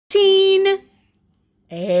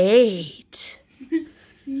8.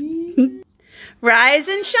 Rise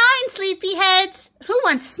and shine, sleepyheads. Who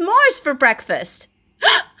wants s'mores for breakfast?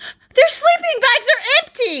 Their sleeping bags are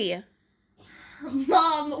empty.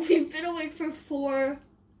 Mom, we've been awake for 4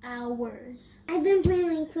 hours. I've been playing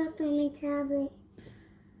Minecraft on my tablet.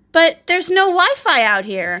 But there's no Wi-Fi out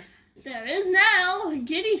here. There is now.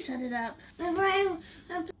 Giddy set it up. Never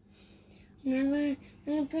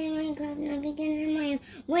play Minecraft, never get in my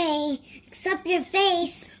way, except your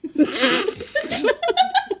face.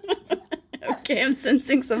 Okay, I'm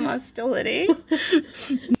sensing some hostility. Did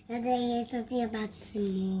I hear something about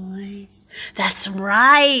s'mores? That's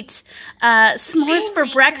right. S'mores for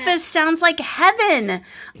breakfast sounds like heaven.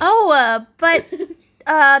 Oh, but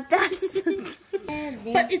that's...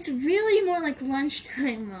 But it's really more like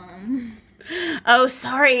lunchtime, Mom. Oh,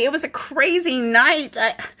 sorry. It was a crazy night.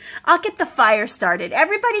 I'll get the fire started.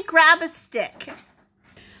 Everybody grab a stick.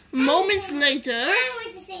 Moments later. I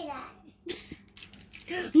want to say that.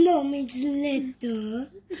 Moments later.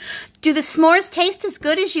 Do the s'mores taste as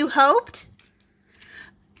good as you hoped?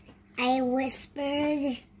 I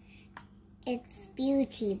whispered it's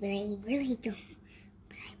beauty, but I really don't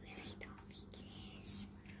think it is.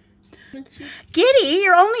 Giddy,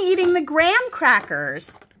 you're only eating the graham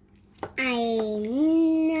crackers. I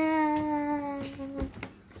know.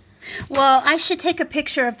 Well, I should take a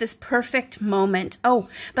picture of this perfect moment. Oh,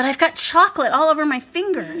 but I've got chocolate all over my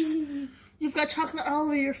fingers. You've got chocolate all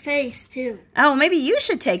over your face, too. Oh, maybe you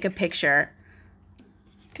should take a picture.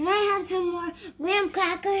 Can I have some more graham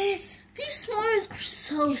crackers? These s'mores are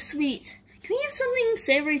so sweet. Can we have something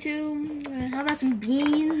savory, too? How about some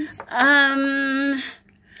beans?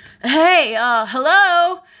 Hey,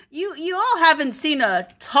 hello? You all haven't seen a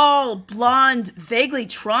tall, blonde, vaguely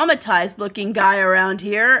traumatized-looking guy around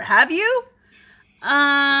here, have you?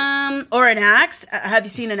 Or an axe? Have you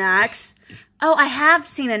seen an axe? Oh, I have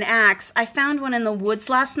seen an axe. I found one in the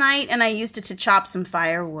woods last night, and I used it to chop some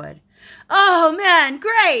firewood. Oh, man,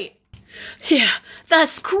 great! Yeah,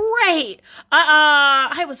 that's great!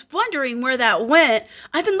 I was wondering where that went.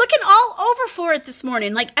 I've been looking all over for it this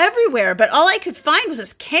morning, like everywhere, but all I could find was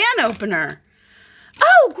this can opener.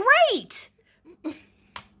 Oh, great!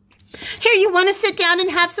 Here, you want to sit down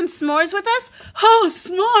and have some s'mores with us? Oh,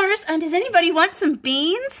 s'mores! And does anybody want some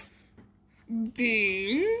beans?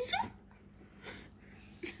 Beans?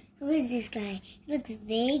 Who is this guy? He looks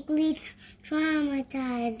vaguely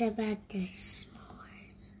traumatized about the s'mores.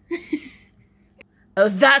 Oh,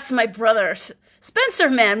 that's my brother. Spencer,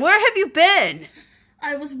 man, where have you been?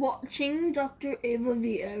 I was watching Dr. Ava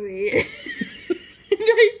Vieri. And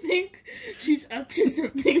I think she's up to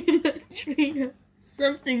something in that tree.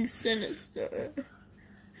 Something sinister.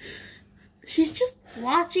 She's just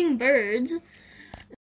watching birds,